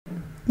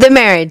The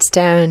Marriage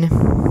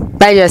Stone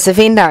by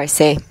Josephine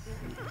Darcy.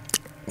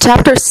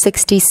 Chapter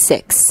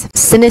 66.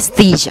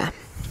 Synesthesia.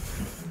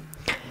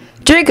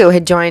 Draco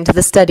had joined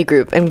the study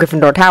group in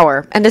Gryffindor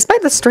Tower, and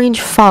despite the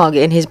strange fog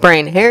in his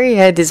brain, Harry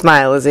had to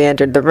smile as he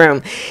entered the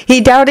room.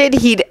 He doubted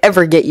he'd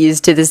ever get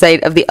used to the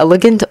sight of the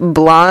elegant,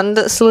 blonde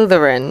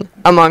Slytherin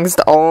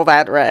amongst all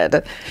that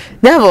red.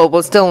 Neville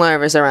was still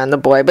nervous around the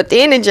boy, but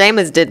Dean and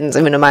James didn't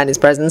seem to mind his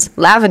presence.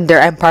 Lavender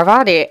and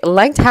Parvati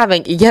liked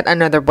having yet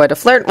another boy to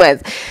flirt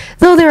with,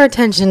 though their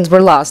attentions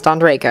were lost on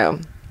Draco.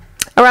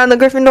 Around the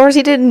Gryffindors,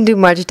 he didn't do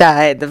much to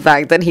hide the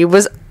fact that he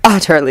was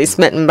utterly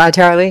smitten by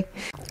Charlie.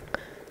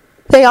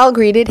 They all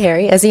greeted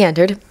Harry as he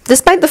entered.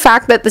 Despite the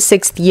fact that the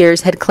sixth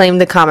years had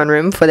claimed the common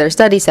room for their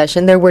study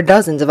session, there were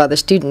dozens of other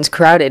students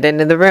crowded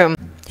into the room.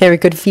 Harry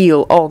could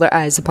feel all their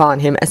eyes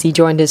upon him as he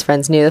joined his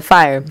friends near the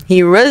fire.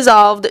 He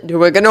resolved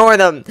to ignore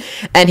them,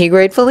 and he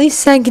gratefully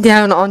sank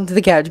down onto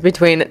the couch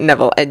between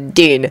Neville and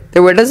Dean.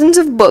 There were dozens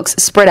of books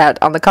spread out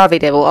on the coffee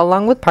table,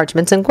 along with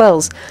parchments and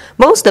quills.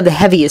 Most of the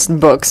heaviest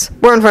books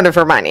were in front of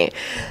Hermione.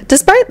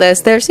 Despite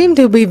this, there seemed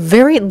to be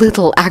very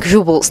little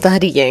actual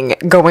studying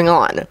going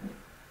on.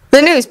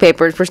 The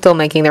newspapers were still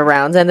making their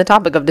rounds, and the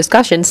topic of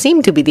discussion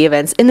seemed to be the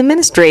events in the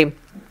Ministry.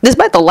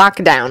 Despite the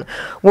lockdown,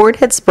 word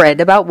had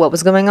spread about what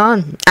was going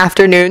on.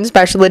 Afternoon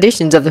special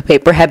editions of the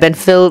paper had been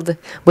filled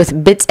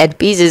with bits and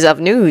pieces of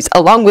news,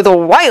 along with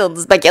wild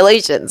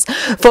speculations.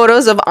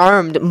 Photos of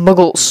armed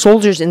Muggle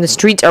soldiers in the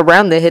streets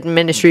around the hidden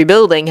Ministry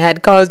building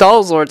had caused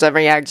all sorts of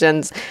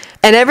reactions,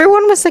 and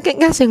everyone was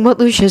second-guessing what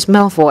Lucius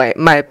Malfoy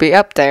might be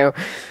up to.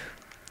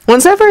 When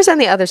Severus and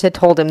the others had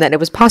told him that it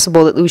was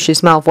possible that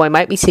Lucius Malfoy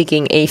might be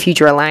seeking a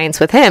future alliance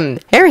with him,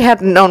 Harry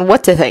hadn't known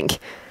what to think.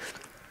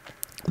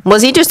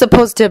 Was he just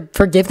supposed to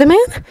forgive the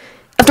man?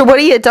 After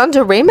what he had done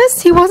to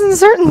Remus, he wasn't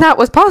certain that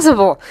was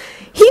possible.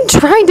 He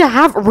tried to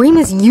have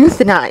Remus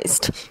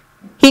euthanized.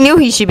 He knew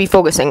he should be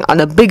focusing on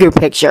the bigger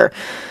picture,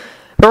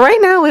 but right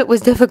now it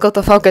was difficult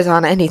to focus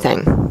on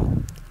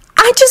anything.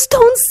 I just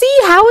don't see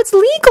how it's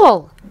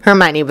legal,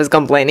 Hermione was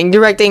complaining,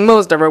 directing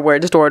most of her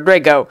words toward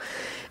Draco.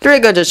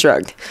 Draco just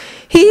shrugged.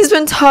 He's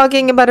been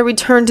talking about a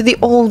return to the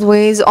old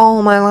ways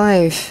all my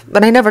life,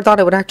 but I never thought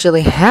it would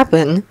actually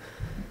happen.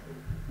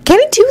 Can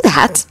he do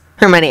that?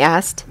 Hermione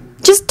asked.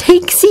 Just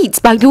take seats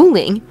by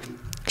dueling.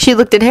 She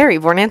looked at Harry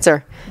for an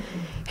answer.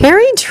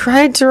 Harry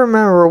tried to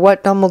remember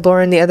what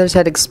Dumbledore and the others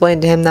had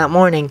explained to him that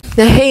morning.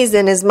 The haze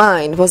in his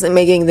mind wasn't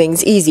making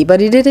things easy, but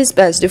he did his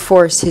best to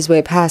force his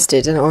way past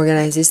it and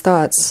organize his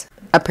thoughts.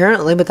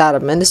 Apparently, without a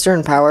minister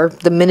in power,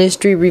 the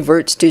Ministry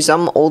reverts to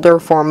some older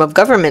form of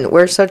government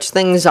where such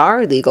things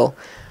are illegal.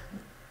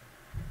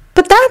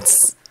 But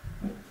that's...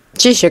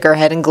 She shook her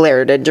head and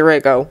glared at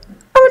Draco.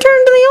 A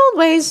return to the old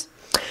ways.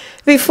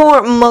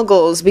 Before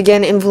Muggles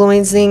began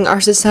influencing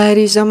our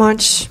society so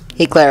much,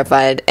 he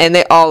clarified, and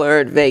they all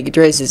heard vague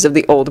traces of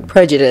the old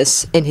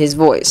prejudice in his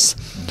voice.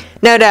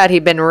 No doubt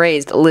he'd been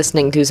raised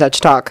listening to such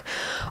talk.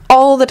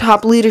 All the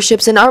top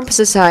leaderships in our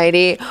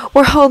society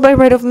were held by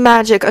right of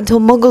magic until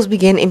Muggles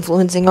began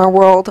influencing our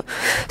world.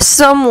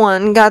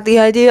 Someone got the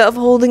idea of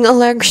holding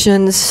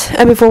elections,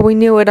 and before we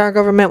knew it, our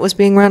government was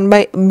being run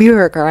by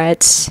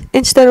bureaucrats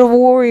instead of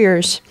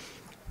warriors.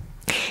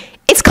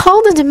 It's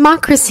called a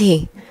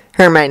democracy,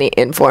 Hermione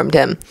informed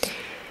him.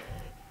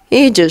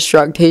 He just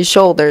shrugged his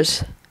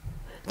shoulders.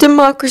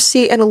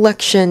 Democracy and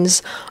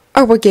elections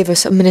are what gave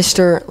us a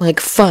minister like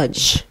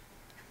Fudge.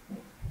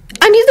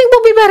 And you think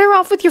we'll be better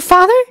off with your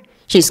father?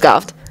 She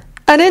scoffed.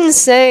 I didn't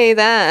say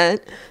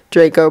that,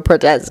 Draco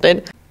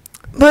protested.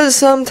 But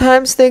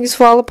sometimes things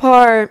fall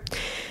apart,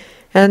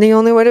 and the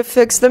only way to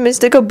fix them is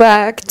to go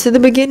back to the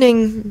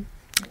beginning.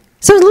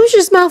 So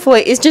Lucius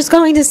Malfoy is just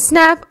going to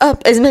snap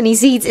up as many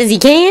seats as he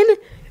can?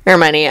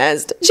 Hermione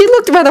asked. She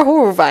looked rather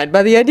horrified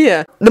by the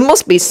idea. There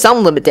must be some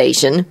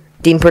limitation,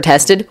 Dean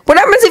protested. What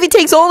happens if he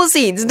takes all the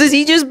seats? Does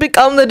he just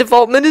become the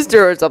default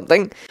minister or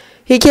something?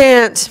 He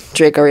can't,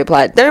 Draco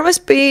replied. There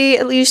must be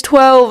at least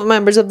 12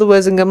 members of the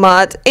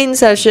Wizengamot in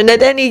session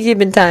at any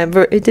given time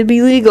for it to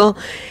be legal.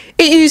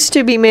 It used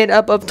to be made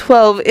up of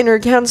 12 inner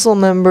council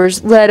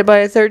members, led by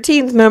a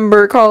 13th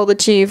member called the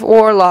Chief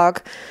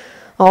Warlock.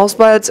 All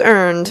spots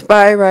earned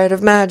by right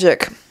of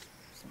magic.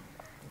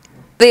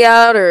 The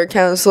outer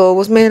council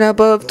was made up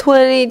of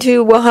 20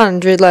 to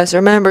 100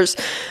 lesser members,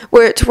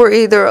 which were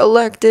either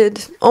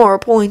elected or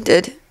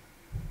appointed.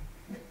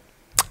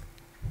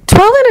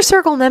 12 Inner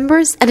Circle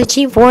members and a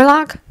Chief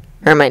Warlock?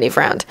 Hermione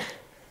frowned.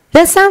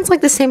 That sounds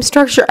like the same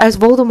structure as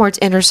Voldemort's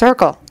Inner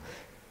Circle.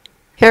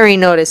 Harry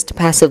noticed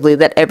passively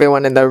that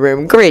everyone in the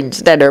room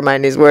cringed at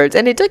Hermione's words,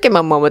 and it took him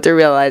a moment to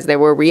realize they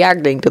were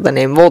reacting to the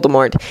name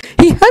Voldemort.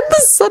 He had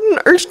the sudden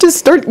urge to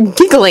start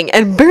giggling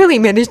and barely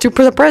managed to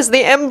suppress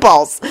the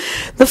impulse.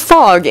 The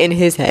fog in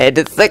his head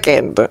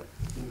thickened.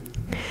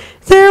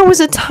 There was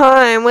a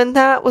time when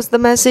that was the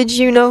message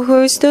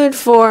you-know-who stood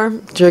for,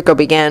 Draco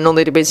began,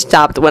 only to be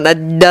stopped when a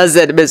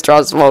dozen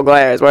mistrustful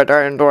glares were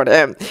turned toward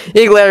him.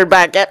 He glared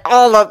back at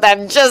all of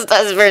them just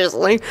as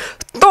fiercely.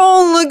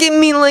 "Don't look at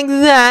me like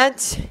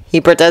that,"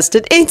 he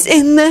protested. "It's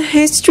in the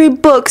history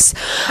books.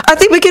 I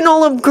think we can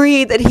all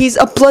agree that he's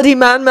a bloody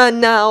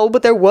madman now,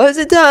 but there was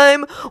a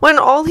time when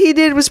all he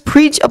did was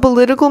preach a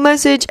political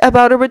message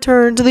about a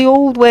return to the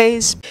old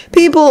ways.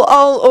 People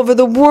all over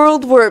the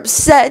world were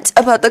upset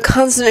about the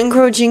constant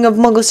encroaching of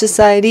Muggle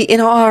society in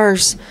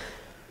ours.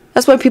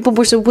 That's why people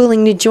were so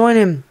willing to join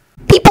him."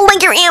 "People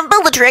like your Aunt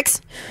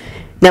Bellatrix,"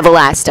 Neville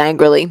asked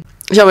angrily,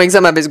 showing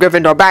some of his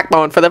Gryffindor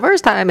backbone for the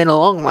first time in a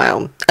long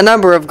while. A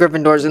number of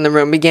Gryffindors in the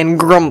room began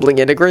grumbling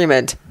in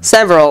agreement.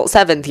 Several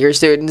 7th-year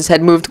students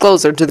had moved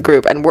closer to the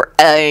group and were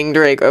eyeing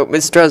Draco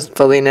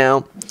mistrustfully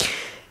now.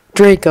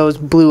 Draco's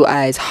blue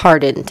eyes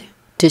hardened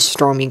to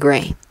stormy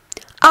gray.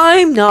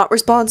 "I'm not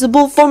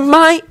responsible for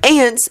my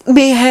aunt's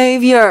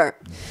behavior."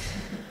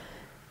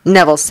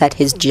 Neville set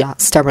his jaw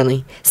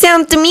stubbornly.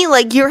 "Sounds to me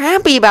like you're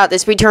happy about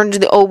this return to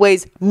the old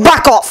ways."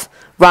 "Back off!"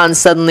 Ron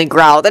suddenly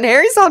growled, and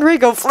Harry saw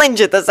Draco flinch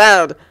at the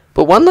sound.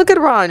 But one look at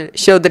Ron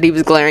showed that he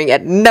was glaring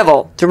at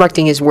Neville,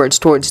 directing his words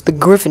towards the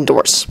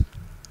Gryffindors.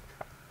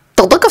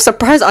 The look of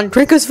surprise on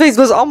Draco's face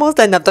was almost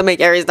enough to make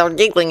Harry start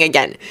giggling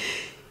again.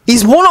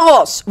 "He's one of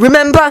us,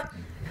 remember?"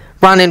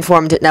 Ron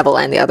informed Neville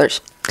and the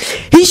others.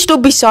 "He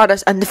stood beside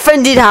us and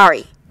defended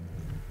Harry."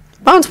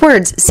 Ron's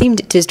words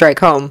seemed to strike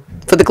home,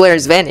 for the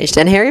glares vanished,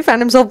 and Harry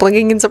found himself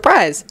blinking in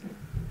surprise.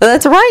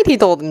 That's right, he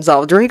told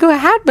himself. Draco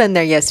had been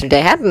there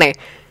yesterday, hadn't he?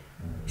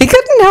 He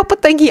couldn't help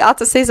but think he ought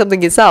to say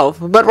something himself,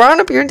 but Ron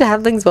appeared to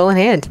have things well in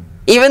hand.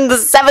 Even the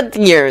 7th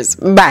years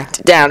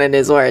backed down in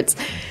his words.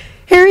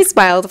 Harry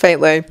smiled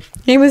faintly.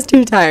 He was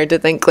too tired to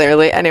think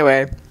clearly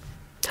anyway.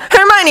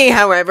 Hermione,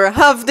 however,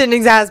 huffed in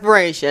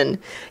exasperation.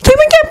 "Can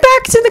we get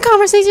back to the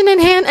conversation in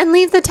hand and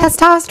leave the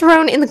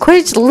testosterone in the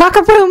Quidditch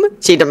locker room?"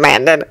 she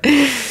demanded.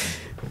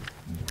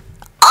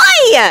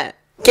 "Oi!"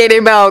 Katie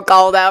Bell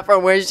called out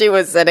from where she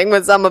was sitting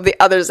with some of the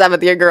other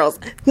 7th-year girls.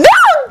 "No!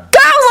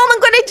 Girls on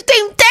the Quidditch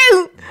team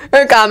too!"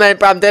 Her comment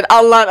prompted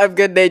a lot of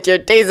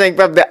good-natured teasing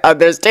from the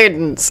other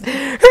students.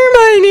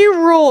 Hermione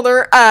rolled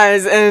her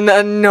eyes in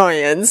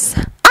annoyance.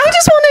 "I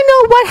just want to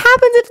know what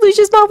happens if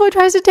Lucius Malfoy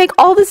tries to take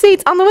all the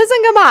seats on the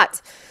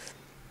Wizengamot."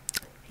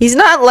 "He's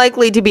not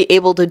likely to be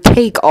able to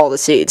take all the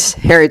seats,"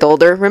 Harry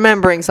told her,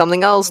 remembering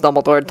something else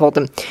Dumbledore had told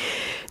him.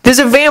 "There's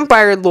a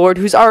vampire lord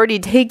who's already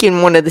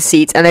taken one of the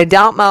seats, and I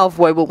doubt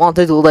Malfoy will want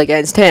to duel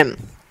against him.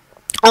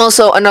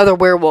 Also, another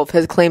werewolf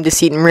has claimed a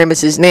seat in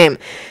Remus's name,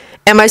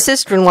 and my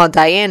sister-in-law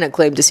Diana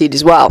claimed a seat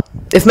as well.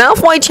 If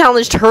Malfoy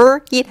challenged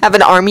her, he'd have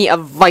an army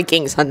of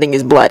Vikings hunting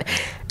his blood.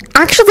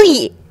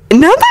 Actually,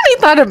 now that I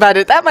thought about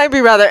it, that might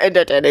be rather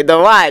entertaining to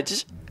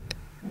watch."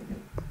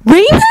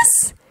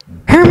 "Remus?"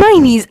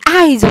 Hermione's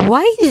eyes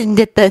widened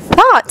at the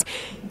thought.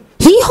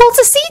 "He holds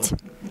a seat?"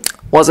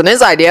 "Wasn't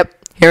his idea,"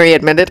 Harry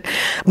admitted,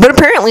 "but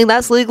apparently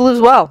that's legal as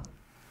well."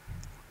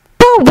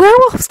 "But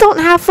werewolves don't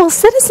have full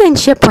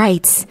citizenship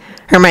rights,"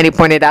 Hermione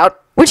pointed out,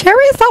 which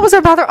Harry thought was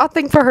a rather odd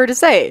thing for her to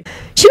say.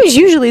 She was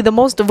usually the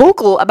most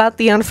vocal about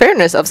the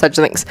unfairness of such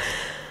things.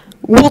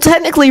 "Well,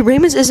 technically,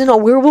 Remus isn't a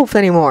werewolf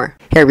anymore,"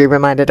 Harry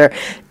reminded her.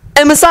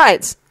 "And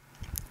besides,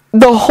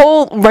 the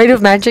whole rite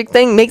of magic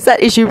thing makes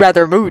that issue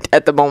rather moot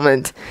at the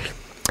moment."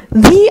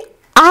 The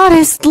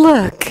oddest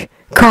look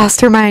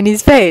crossed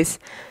Hermione's face.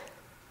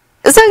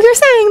 "So you're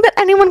saying that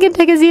anyone can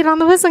take a seat on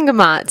the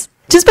Wizengamot,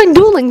 just by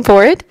dueling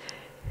for it?"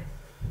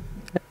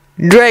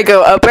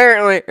 Draco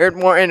apparently heard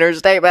more in her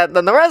statement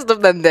than the rest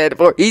of them did,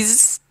 for he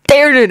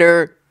stared at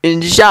her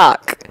in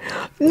shock.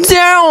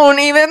 "Don't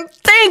even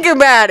think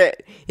about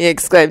it!" he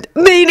exclaimed.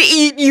 "They'd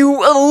eat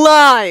you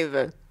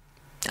alive!"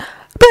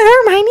 But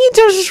Hermione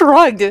just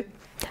shrugged.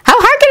 "How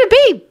hard can it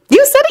be?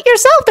 You said it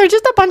yourself, they're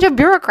just a bunch of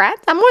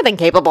bureaucrats. I'm more than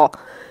capable."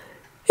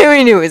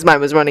 Harry knew his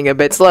mind was running a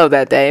bit slow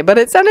that day, but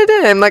it sounded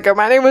to him like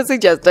Hermione was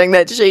suggesting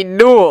that she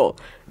duel.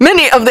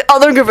 Many of the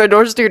other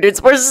Gryffindor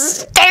students were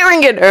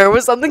staring at her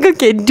with something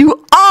akin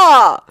to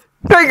awe.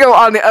 Draco,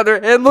 on the other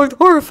hand, looked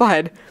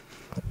horrified.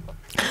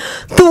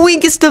 "The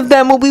weakest of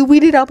them will be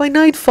weeded out by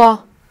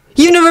nightfall.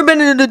 You've never been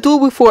in a duel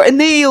before,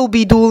 and they'll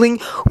be dueling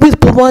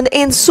with wand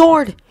and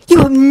sword. You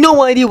have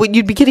no idea what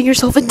you'd be getting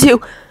yourself into.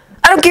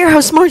 I don't care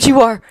how smart you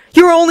are.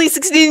 You're only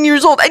 16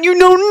 years old, and you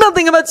know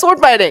nothing about sword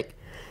fighting."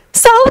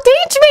 "So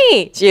teach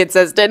me," she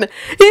insisted.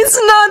 "It's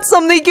not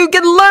something you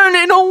can learn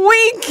in a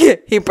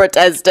week," he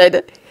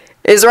protested.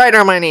 "He's right,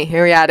 Hermione,"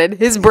 Harry added,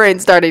 his brain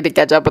starting to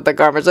catch up with the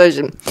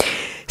conversation.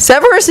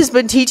 "Severus has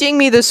been teaching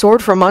me the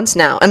sword for months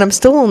now, and I'm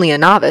still only a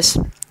novice."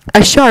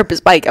 A sharp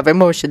spike of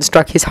emotion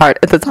struck his heart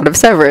at the thought of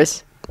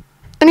Severus,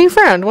 and he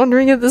frowned,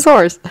 wondering at the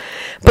source.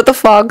 But the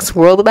fog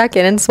swirled back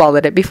in and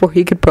swallowed it before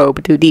he could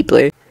probe too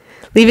deeply,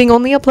 leaving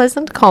only a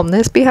pleasant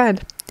calmness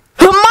behind.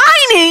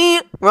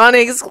 "Hermione!" Ron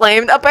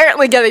exclaimed,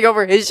 apparently getting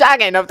over his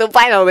shock enough to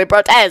finally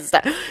protest.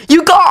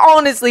 "You can't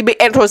honestly be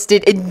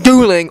interested in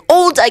dueling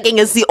or taking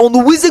a seat on the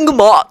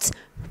Wizengamot."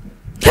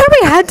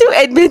 Harry had to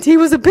admit he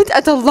was a bit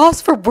at a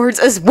loss for words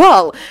as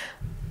well.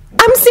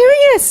 I'm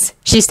serious,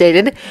 she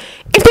stated.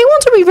 If they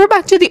want to revert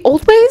back to the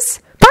old ways,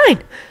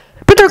 fine.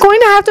 But they're going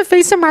to have to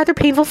face some rather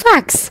painful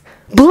facts.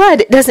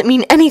 Blood doesn't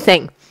mean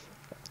anything.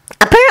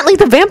 Apparently,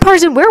 the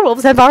vampires and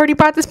werewolves have already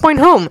brought this point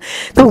home.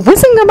 The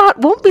Wizengamot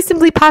won't be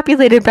simply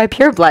populated by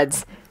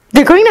purebloods.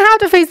 They're going to have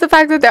to face the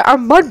fact that there are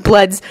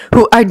mudbloods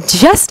who are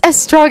just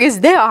as strong as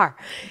they are.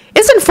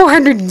 It's been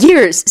 400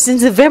 years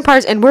since the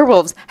vampires and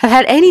werewolves have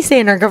had any say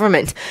in our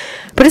government.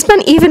 But it's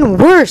been even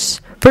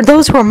worse for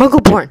those who are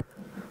muggle-born.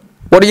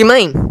 What do you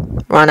mean?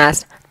 Ron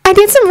asked. I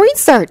did some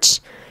research,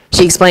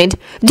 she explained.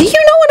 Do you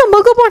know what a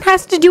muggle-born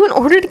has to do in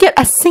order to get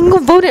a single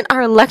vote in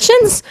our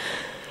elections?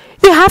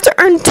 You have to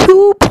earn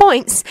 2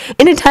 points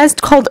in a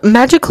test called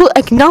Magical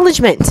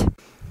Acknowledgement.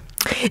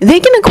 They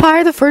can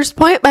acquire the first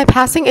point by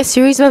passing a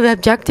series of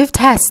objective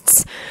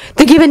tests.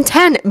 They're given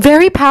 10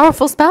 very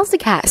powerful spells to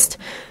cast.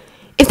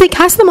 If they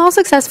cast them all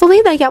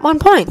successfully, they get 1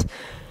 point.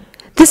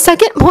 The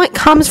second point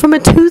comes from a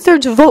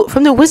 2/3 vote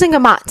from the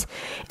Wizengamot.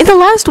 In the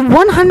last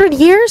 100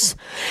 years,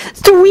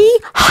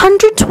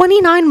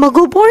 329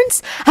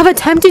 Muggleborns have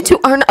attempted to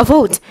earn a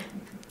vote.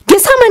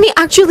 Guess how many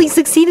actually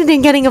succeeded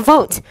in getting a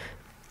vote?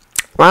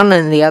 Ron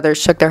and the others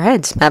shook their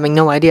heads, having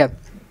no idea.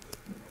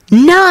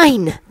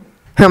 9,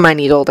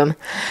 Hermione told him.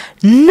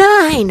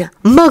 9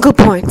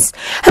 Muggleborns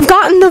have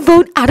gotten the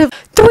vote out of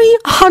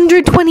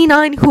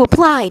 329 who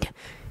applied.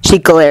 She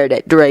glared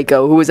at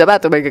Draco, who was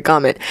about to make a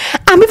comment.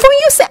 And before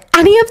you said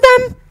any of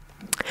them,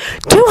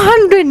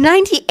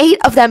 298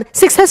 of them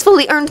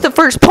successfully earned the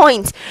first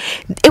point.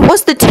 It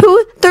was the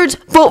 2/3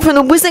 vote from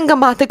the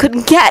Wizengamot that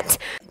couldn't get.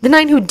 The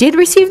 9 who did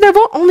receive their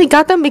vote only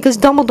got them because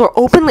Dumbledore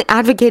openly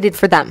advocated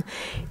for them.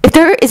 If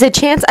there is a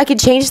chance I could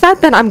change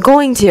that, then I'm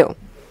going to.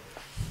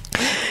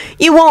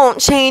 You won't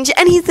change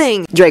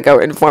anything, Draco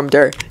informed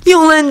her.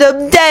 You'll end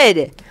up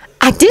dead.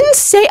 I didn't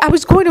say I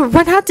was going to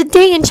run out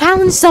today and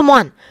challenge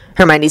someone,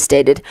 Hermione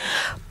stated.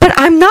 But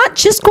I'm not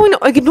just going to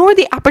ignore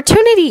the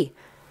opportunity.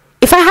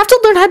 If I have to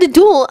learn how to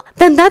duel,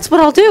 then that's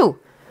what I'll do.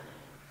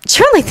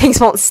 Surely things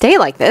won't stay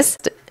like this,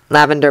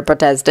 Lavender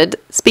protested,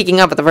 speaking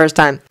up for the first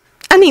time.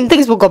 I mean,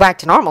 things will go back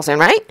to normal soon,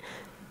 right?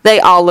 They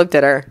all looked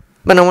at her,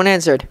 but no one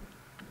answered.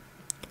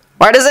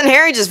 Why doesn't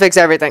Harry just fix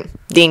everything?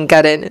 Dean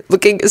cut in,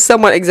 looking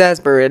somewhat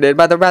exasperated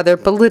by the rather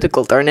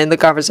political turn in the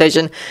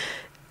conversation.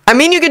 I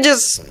mean, you could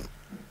just,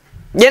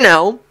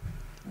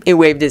 He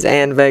waved his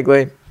hand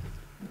vaguely.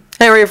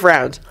 Harry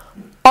frowned.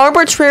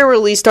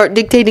 Arbitrarily start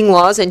dictating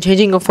laws and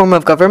changing a form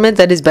of government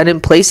that has been in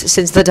place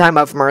since the time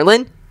of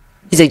Merlin?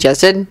 He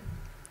suggested.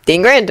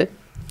 Dean grinned.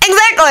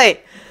 Exactly!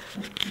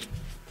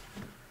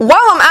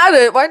 While I'm at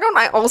it, why don't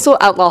I also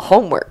outlaw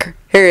homework?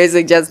 Harry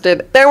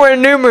suggested. There were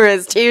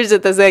numerous cheers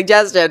at the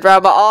suggestion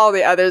from all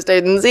the other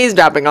students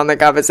eavesdropping on the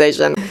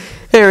conversation.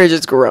 Harry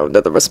just groaned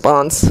at the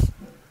response.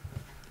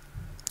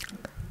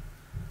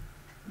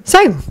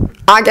 So,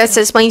 I guess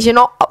this means you're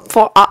not up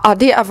for our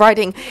idea of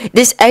writing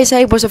this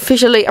essay was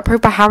officially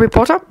approved by Harry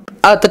Potter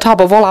at the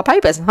top of all our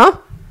papers, huh?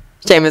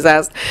 Seamus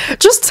asked.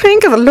 Just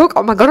think of the look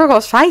on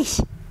McGonagall's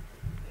face.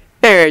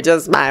 Harry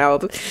just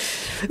smiled.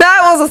 That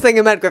was the thing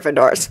about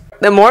Gryffindors.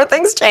 The more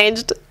things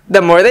changed,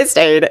 the more they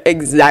stayed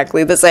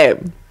exactly the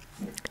same.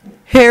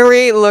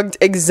 Harry looked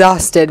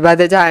exhausted by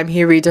the time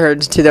he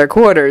returned to their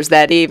quarters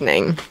that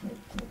evening.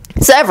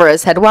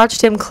 Severus had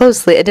watched him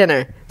closely at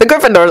dinner. The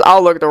Gryffindors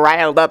all looked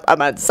riled up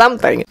about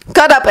something,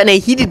 caught up in a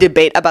heated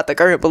debate about the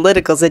current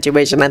political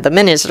situation at the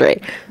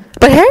Ministry.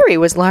 But Harry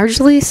was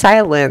largely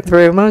silent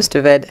through most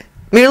of it,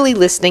 merely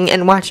listening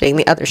and watching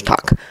the others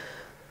talk.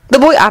 The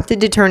boy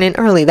opted to turn in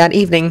early that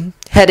evening,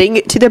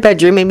 heading to the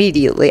bedroom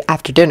immediately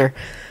after dinner.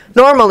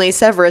 Normally,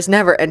 Severus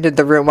never entered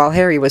the room while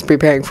Harry was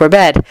preparing for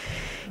bed.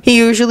 He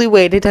usually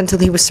waited until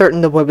he was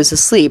certain the boy was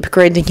asleep,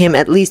 granting him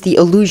at least the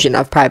illusion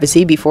of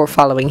privacy before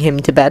following him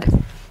to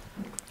bed.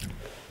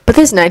 But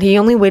this night he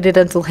only waited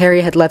until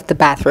Harry had left the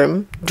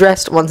bathroom,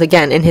 dressed once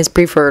again in his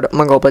preferred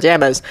Muggle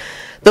pajamas.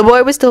 The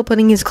boy was still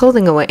putting his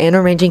clothing away and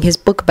arranging his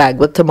book bag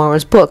with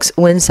tomorrow's books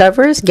when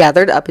Severus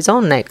gathered up his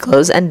own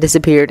nightclothes and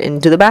disappeared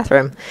into the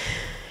bathroom.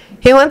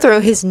 He went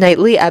through his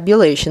nightly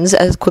ablutions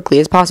as quickly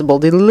as possible,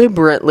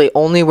 deliberately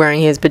only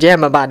wearing his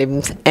pajama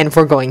bottoms and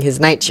foregoing his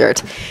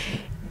nightshirt.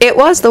 It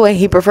was the way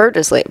he preferred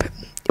to sleep,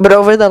 but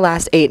over the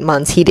last 8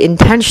 months he'd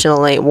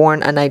intentionally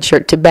worn a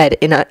nightshirt to bed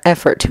in an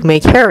effort to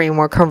make Harry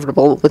more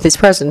comfortable with his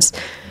presence.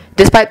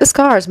 Despite the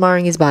scars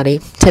marring his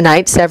body,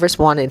 tonight Severus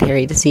wanted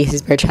Harry to see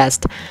his bare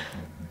chest,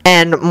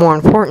 and more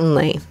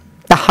importantly,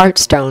 the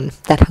heartstone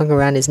that hung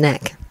around his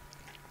neck.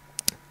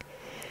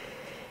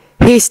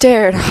 He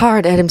stared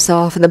hard at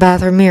himself in the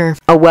bathroom mirror,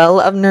 a well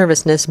of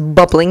nervousness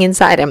bubbling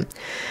inside him.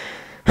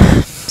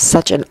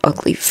 Such an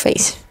ugly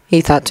face,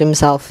 he thought to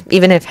himself,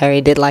 even if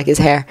Harry did like his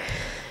hair.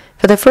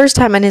 For the first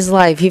time in his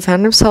life, he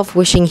found himself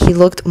wishing he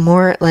looked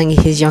more like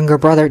his younger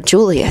brother,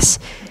 Julius.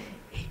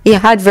 He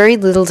had very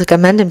little to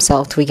commend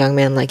himself to a young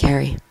man like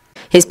Harry.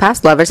 His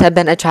past lovers had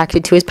been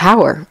attracted to his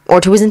power, or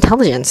to his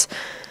intelligence.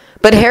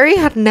 But Harry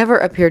had never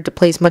appeared to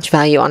place much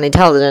value on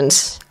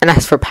intelligence. And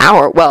as for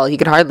power, well, he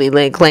could hardly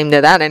lay claim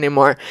to that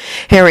anymore.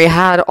 Harry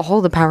had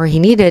all the power he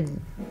needed.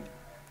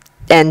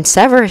 And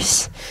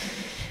Severus,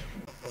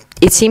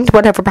 it seemed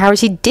whatever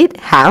powers he did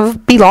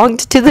have belonged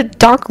to the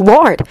Dark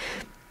Lord,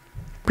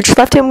 which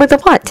left him with a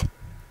what?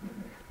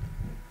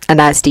 A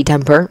nasty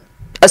temper,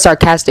 a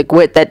sarcastic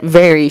wit that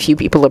very few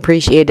people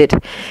appreciated,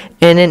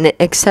 and an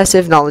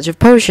excessive knowledge of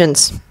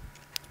potions,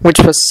 which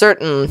was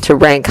certain to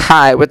rank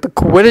high with the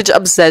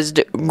Quidditch-obsessed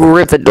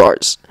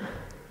Gryffindors.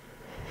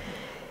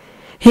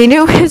 He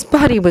knew his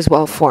body was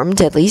well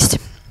formed, at least.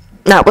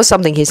 That was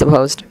something he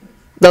supposed,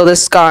 though the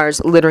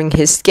scars littering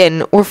his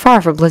skin were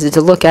far from pleasant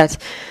to look at,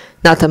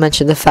 not to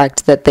mention the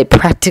fact that they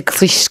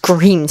practically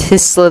screamed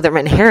his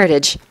Slytherin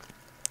heritage.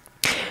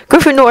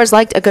 Gryffindors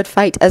liked a good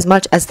fight as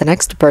much as the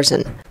next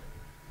person,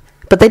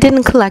 but they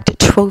didn't collect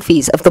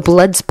trophies of the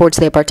blood sports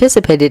they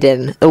participated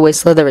in the way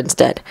Slytherins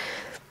did.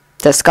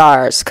 The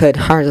scars could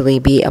hardly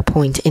be a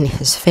point in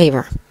his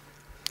favor.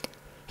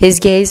 His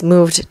gaze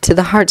moved to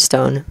the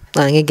Heartstone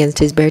lying against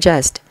his bare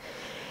chest.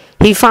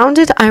 He found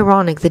it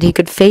ironic that he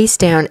could face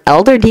down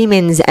elder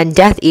demons and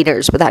Death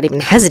Eaters without even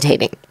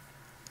hesitating.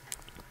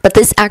 But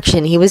this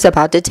action he was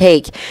about to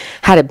take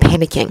had him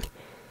panicking.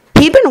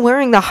 He'd been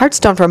wearing the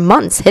Heartstone for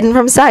months, hidden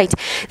from sight.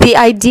 The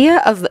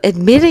idea of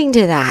admitting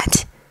to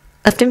that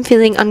left him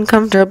feeling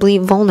uncomfortably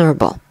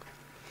vulnerable.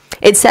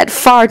 It said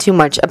far too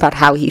much about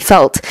how he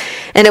felt,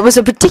 and it was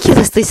a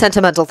particularly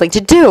sentimental thing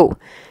to do.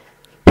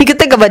 He could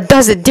think of a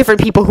dozen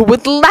different people who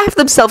would laugh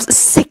themselves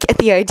sick at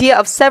the idea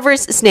of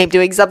Severus Snape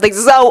doing something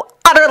so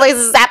utterly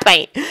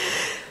sappy.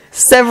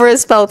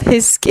 Severus felt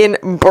his skin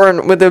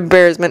burn with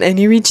embarrassment, and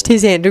he reached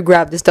his hand to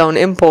grab the stone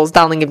impulse,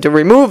 telling him to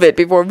remove it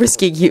before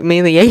risking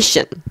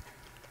humiliation.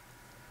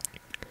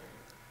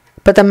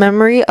 But the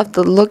memory of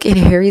the look in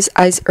Harry's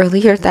eyes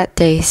earlier that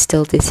day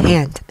stilled his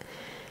hand.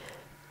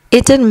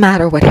 It didn't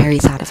matter what Harry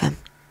thought of him.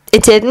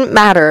 It didn't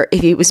matter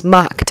if he was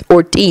mocked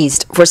or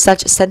teased for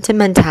such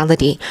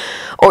sentimentality,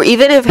 or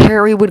even if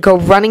Harry would go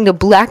running to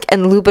Black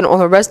and Lupin or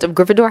the rest of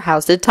Gryffindor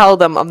House to tell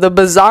them of the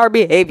bizarre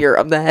behavior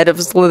of the head of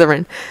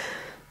Slytherin.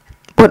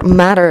 What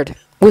mattered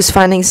was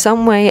finding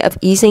some way of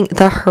easing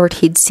the hurt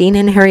he'd seen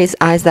in Harry's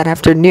eyes that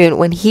afternoon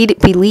when he'd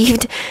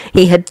believed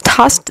he had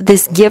tossed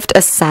this gift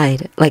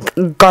aside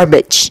like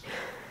garbage.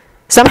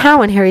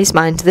 Somehow in Harry's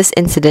mind, this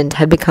incident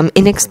had become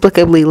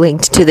inexplicably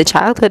linked to the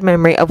childhood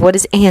memory of what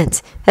his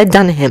aunt had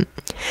done to him,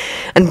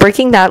 and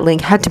breaking that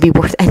link had to be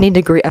worth any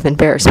degree of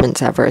embarrassment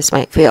Severus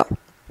might feel.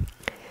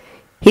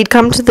 He'd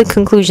come to the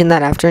conclusion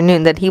that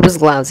afternoon that he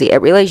was lousy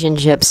at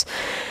relationships,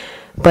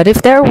 but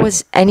if there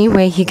was any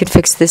way he could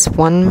fix this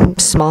one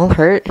small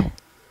hurt,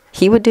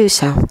 he would do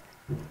so.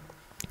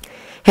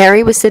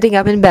 Harry was sitting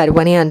up in bed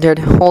when he entered,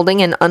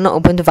 holding an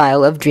unopened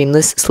vial of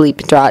dreamless sleep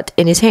draught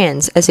in his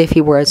hands, as if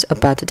he was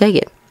about to take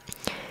it.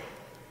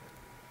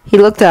 He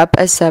looked up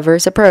as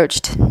Severus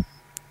approached,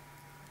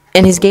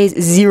 and his gaze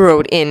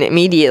zeroed in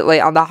immediately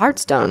on the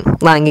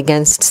Heartstone lying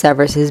against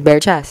Severus's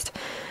bare chest.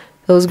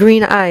 Those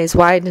green eyes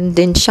widened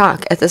in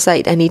shock at the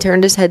sight, and he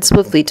turned his head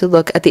swiftly to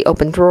look at the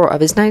open drawer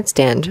of his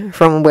nightstand,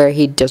 from where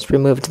he'd just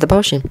removed the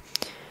potion.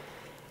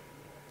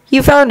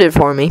 "You found it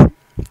for me?"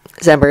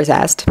 Severus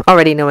asked,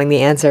 already knowing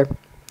the answer.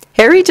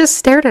 Harry just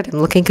stared at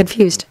him, looking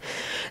confused.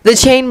 "The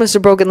chain must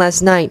have broken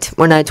last night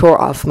when I tore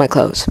off my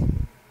clothes."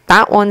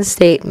 That one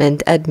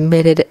statement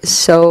admitted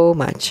so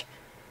much.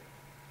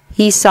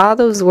 He saw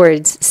those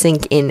words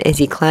sink in as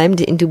he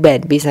climbed into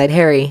bed beside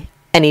Harry,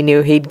 and he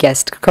knew he'd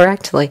guessed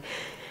correctly.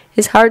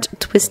 His heart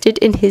twisted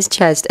in his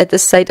chest at the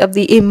sight of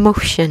the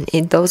emotion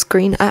in those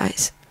green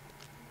eyes.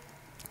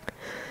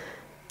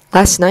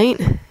 "Last night?"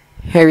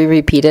 Harry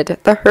repeated,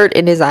 the hurt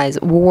in his eyes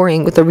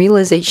warring with the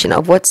realization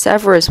of what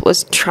Severus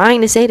was trying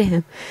to say to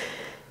him.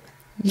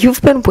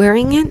 "You've been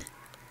wearing it?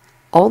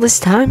 All this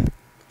time?"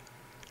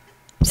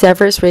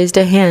 Severus raised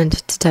a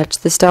hand to touch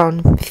the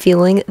stone,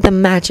 feeling the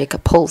magic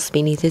pulse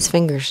beneath his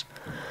fingers.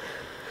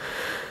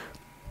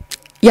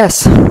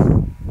 "Yes,"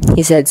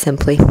 he said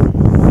simply.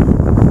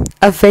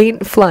 A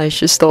faint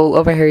flush stole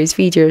over Harry's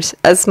features,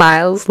 a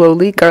smile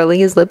slowly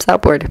curling his lips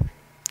upward.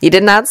 He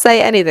did not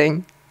say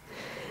anything,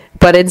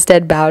 but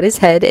instead bowed his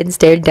head and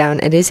stared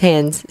down at his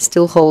hands,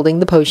 still holding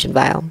the potion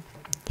vial.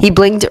 He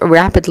blinked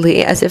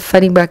rapidly as if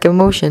fighting back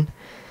emotion.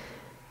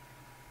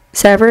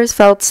 Severus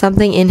felt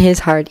something in his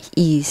heart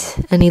ease,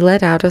 and he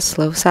let out a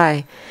slow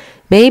sigh.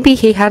 Maybe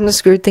he hadn't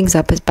screwed things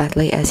up as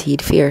badly as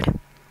he'd feared.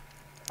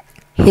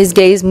 His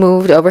gaze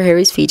moved over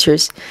Harry's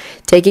features,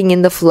 taking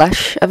in the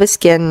flush of his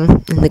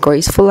skin and the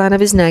graceful line of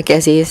his neck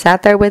as he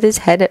sat there with his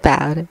head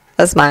bowed,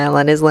 a smile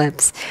on his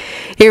lips.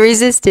 He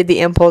resisted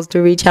the impulse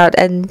to reach out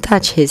and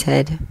touch his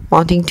head,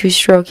 wanting to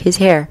stroke his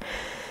hair.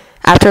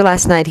 After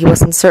last night, he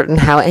wasn't certain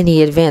how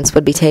any advance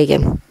would be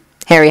taken.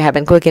 Harry had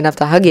been quick enough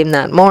to hug him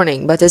that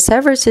morning, but to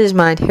Severus's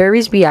mind,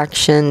 Harry's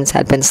reactions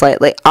had been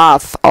slightly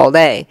off all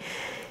day.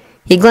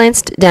 He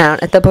glanced down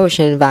at the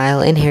potion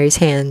vial in Harry's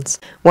hands,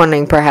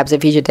 wondering perhaps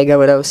if he should take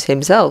a dose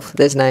himself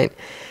this night.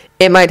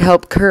 It might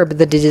help curb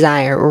the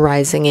desire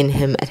rising in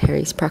him at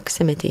Harry's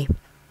proximity.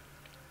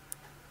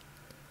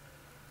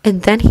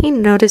 And then he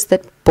noticed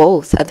that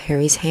both of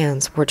Harry's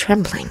hands were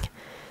trembling.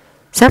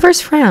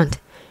 Severus frowned.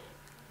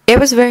 It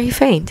was very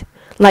faint,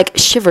 like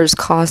shivers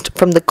caused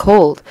from the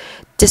cold,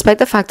 despite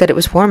the fact that it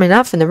was warm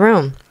enough in the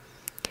room.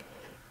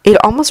 It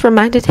almost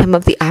reminded him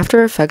of the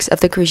after effects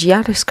of the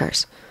Cruciatus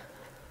curse.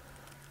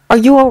 "Are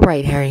you all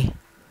right, Harry?"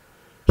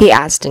 he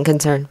asked in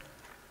concern.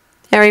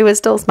 Harry was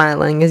still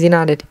smiling as he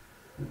nodded.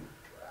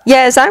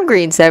 "Yes, I'm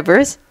green,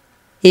 Severus,"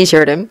 he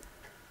assured him.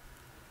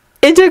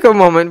 It took a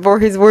moment for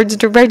his words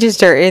to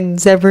register in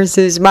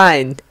Severus's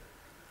mind.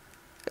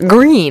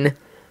 Green.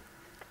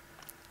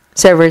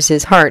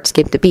 Severus's heart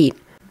skipped a beat.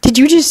 "Did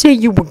you just say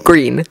you were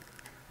green?"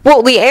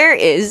 "Well, the air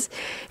is,"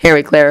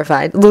 Harry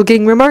clarified,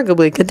 looking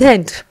remarkably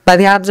content by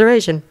the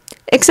observation.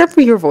 "Except for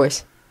your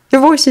voice.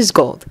 Your voice is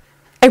gold.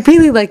 I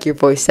really like your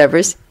voice,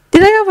 Severus.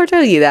 Did I ever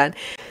tell you that?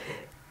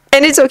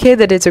 And it's okay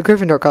that it's a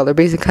Gryffindor color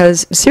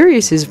because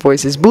Sirius's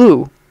voice is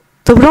blue.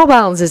 So it all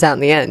balances out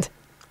in the end."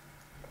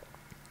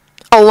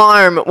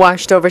 Alarm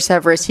washed over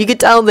Severus. He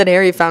could tell that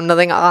Harry found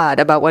nothing odd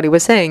about what he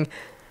was saying.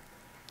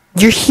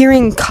 "You're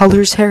hearing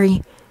colors,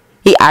 Harry?"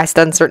 he asked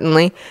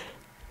uncertainly.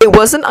 It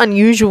wasn't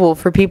unusual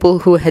for people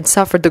who had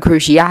suffered the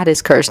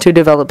Cruciatus curse to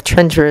develop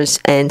treacherous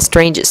and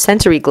strange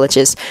sensory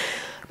glitches,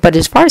 but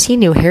as far as he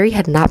knew, Harry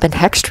had not been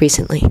hexed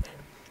recently.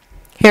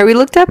 Harry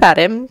looked up at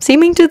him,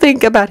 seeming to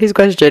think about his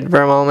question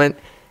for a moment.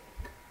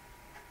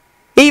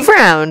 He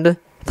frowned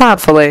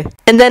thoughtfully,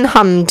 and then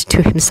hummed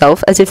to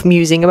himself as if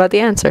musing about the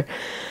answer.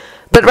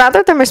 But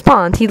rather than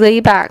respond, he lay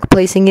back,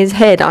 placing his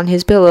head on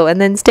his pillow, and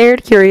then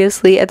stared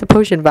curiously at the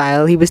potion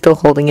vial he was still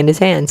holding in his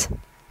hands.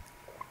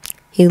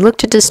 He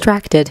looked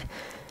distracted.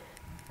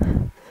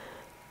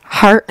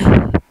 Heart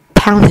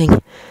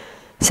pounding.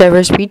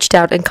 Severus reached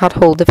out and caught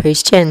hold of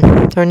Harry's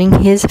chin,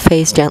 turning his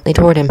face gently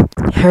toward him.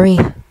 "Harry,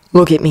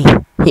 look at me,"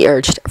 he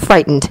urged,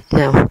 frightened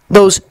now.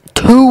 Those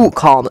two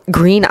calm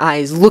green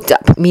eyes looked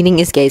up, meeting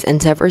his gaze,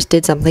 and Severus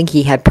did something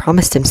he had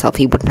promised himself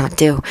he would not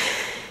do.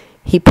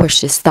 He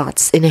pushed his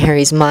thoughts into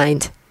Harry's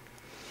mind.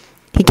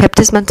 He kept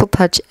his mental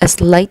touch as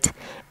light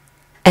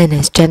and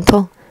as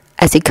gentle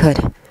as he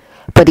could.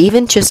 But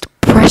even just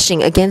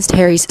brushing against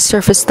Harry's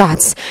surface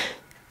thoughts,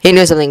 he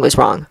knew something was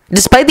wrong.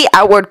 Despite the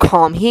outward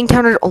calm, he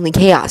encountered only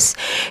chaos.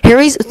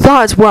 Harry's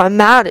thoughts were a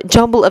mad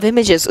jumble of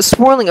images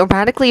swirling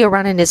erratically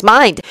around in his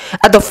mind.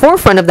 At the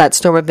forefront of that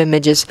storm of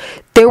images,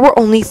 there were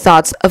only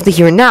thoughts of the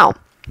here and now.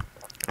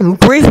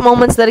 Brief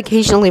moments that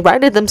occasionally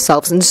righted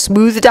themselves and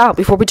smoothed out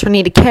before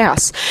returning to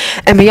chaos.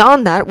 And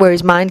beyond that, where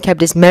his mind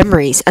kept his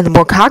memories and the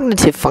more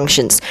cognitive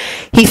functions,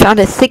 he found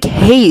a thick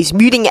haze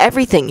muting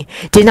everything,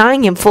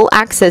 denying him full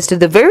access to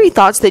the very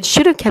thoughts that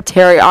should have kept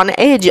Harry on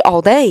edge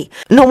all day.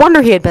 No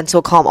wonder he had been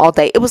so calm all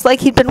day. It was like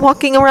he'd been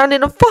walking around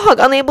in a fog,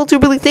 unable to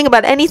really think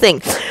about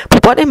anything.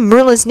 But what in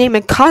Merlin's name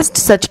had caused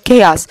such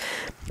chaos?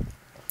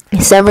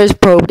 Severus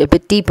probed a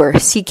bit deeper,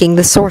 seeking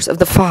the source of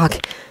the fog.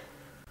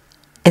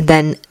 And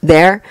then,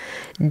 there,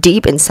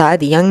 deep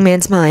inside the young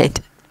man's mind,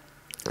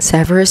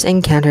 Severus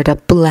encountered a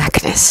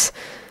blackness.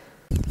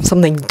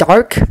 Something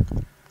dark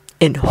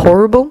and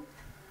horrible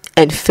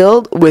and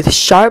filled with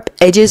sharp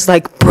edges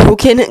like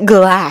broken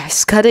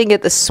glass, cutting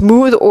at the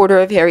smooth order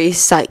of Harry's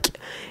psyche.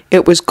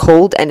 It was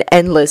cold and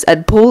endless,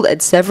 and pulled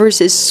at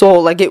Severus's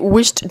soul like it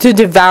wished to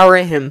devour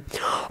him.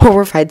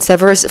 Horrified,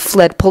 Severus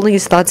fled, pulling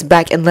his thoughts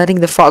back and letting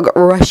the fog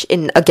rush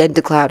in again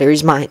to cloud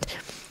Harry's mind.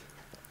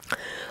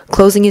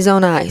 Closing his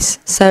own eyes,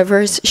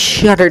 Severus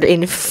shuddered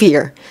in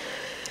fear.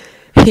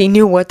 He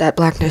knew what that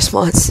blackness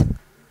was.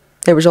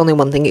 There was only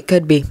one thing it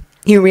could be.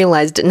 He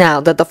realized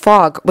now that the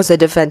fog was a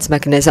defense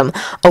mechanism,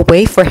 a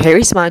way for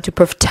Harry's mind to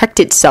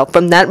protect itself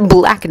from that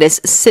blackness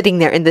sitting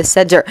there in the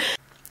center.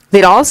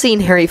 They'd all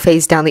seen Harry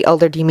face down the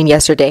Elder Demon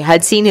yesterday,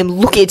 had seen him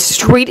look it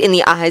straight in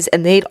the eyes,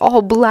 and they'd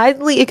all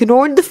blithely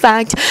ignored the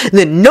fact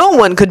that no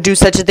one could do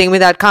such a thing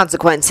without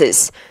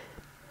consequences.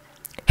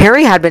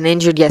 Harry had been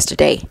injured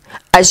yesterday,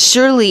 as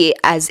surely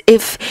as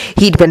if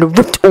he'd been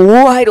ripped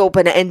wide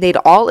open, and they'd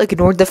all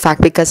ignored the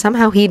fact because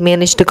somehow he'd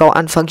managed to go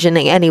on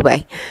functioning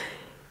anyway.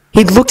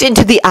 He'd looked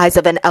into the eyes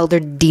of an elder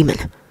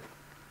demon,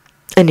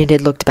 and it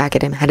had looked back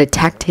at him, had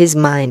attacked his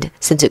mind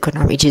since it could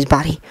not reach his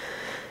body.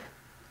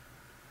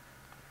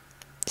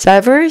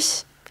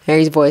 "Severus?"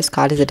 Harry's voice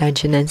caught his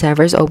attention, and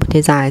Severus opened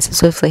his eyes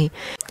swiftly.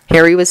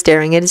 Harry was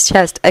staring at his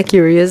chest, a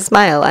curious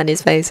smile on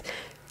his face.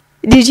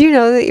 "Did you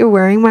know that you're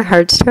wearing my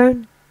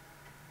heartstone?"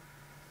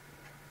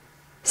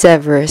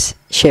 Severus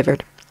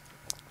shivered.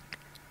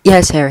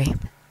 "Yes, Harry,"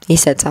 he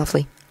said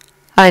softly.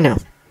 "I know."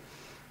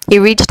 He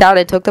reached out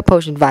and took the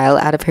potion vial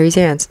out of Harry's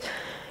hands.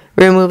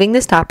 Removing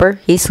the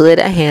stopper, he slid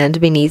a hand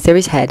beneath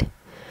Harry's head,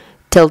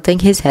 tilting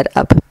his head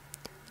up.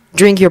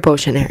 "Drink your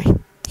potion, Harry,"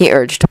 he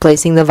urged,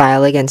 placing the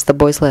vial against the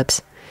boy's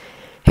lips.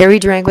 Harry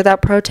drank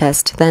without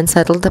protest, then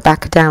settled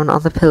back down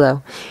on the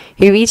pillow.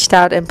 He reached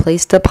out and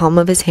placed the palm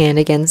of his hand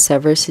against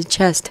Severus's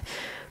chest.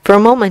 For a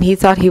moment he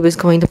thought he was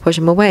going to push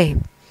him away.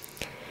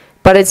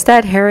 But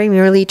instead, Harry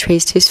merely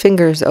traced his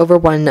fingers over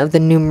one of the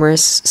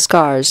numerous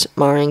scars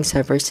marring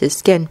Severus's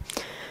skin.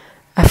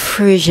 A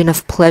effusion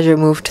of pleasure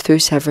moved through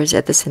Severus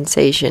at the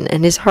sensation,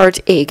 and his heart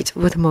ached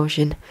with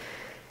emotion.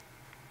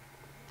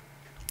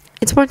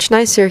 "It's much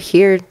nicer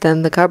here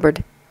than the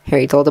cupboard,"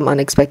 Harry told him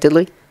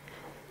unexpectedly.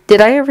 "Did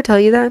I ever tell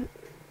you that?"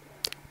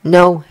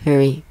 No,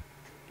 Harry,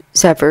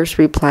 Severus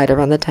replied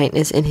around the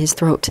tightness in his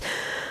throat.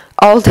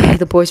 All day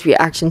the boy's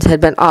reactions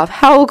had been off.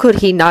 How could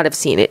he not have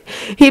seen it?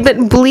 He'd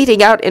been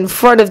bleeding out in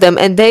front of them,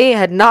 and they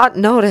had not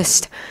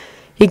noticed.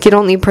 He could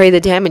only pray the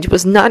damage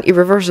was not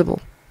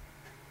irreversible.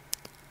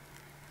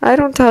 I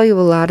don't tell you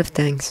a lot of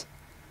things.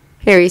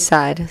 Harry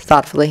sighed,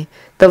 thoughtfully,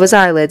 though his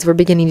eyelids were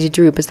beginning to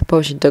droop as the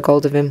potion took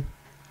hold of him.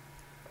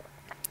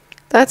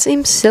 That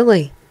seems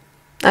silly.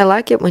 I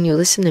like it when you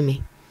listen to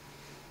me.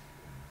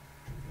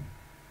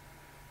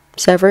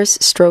 Severus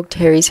stroked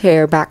Harry's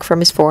hair back from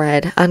his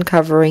forehead,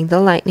 uncovering the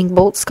lightning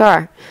bolt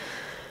scar.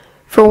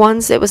 For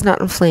once it was not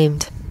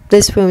inflamed.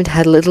 This wound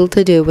had little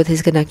to do with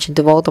his connection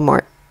to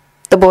Voldemort.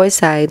 The boy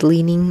sighed,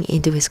 leaning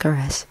into his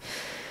caress.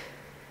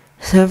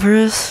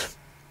 Severus,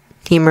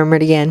 he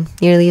murmured again,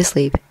 nearly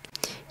asleep.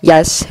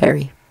 Yes,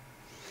 Harry.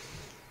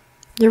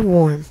 You're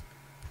warm,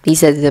 he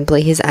said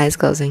simply, his eyes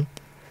closing.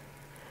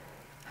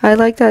 I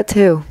like that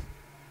too.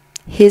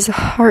 His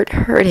heart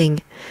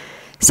hurting.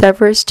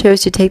 Severus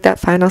chose to take that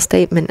final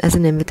statement as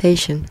an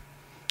invitation.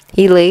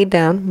 He laid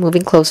down,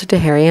 moving closer to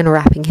Harry and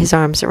wrapping his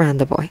arms around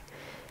the boy.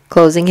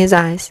 Closing his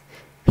eyes,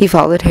 he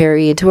followed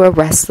Harry into a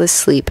restless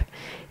sleep,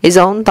 his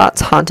own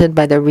thoughts haunted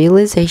by the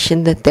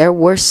realization that there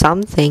were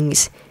some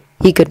things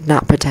he could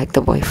not protect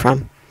the boy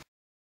from.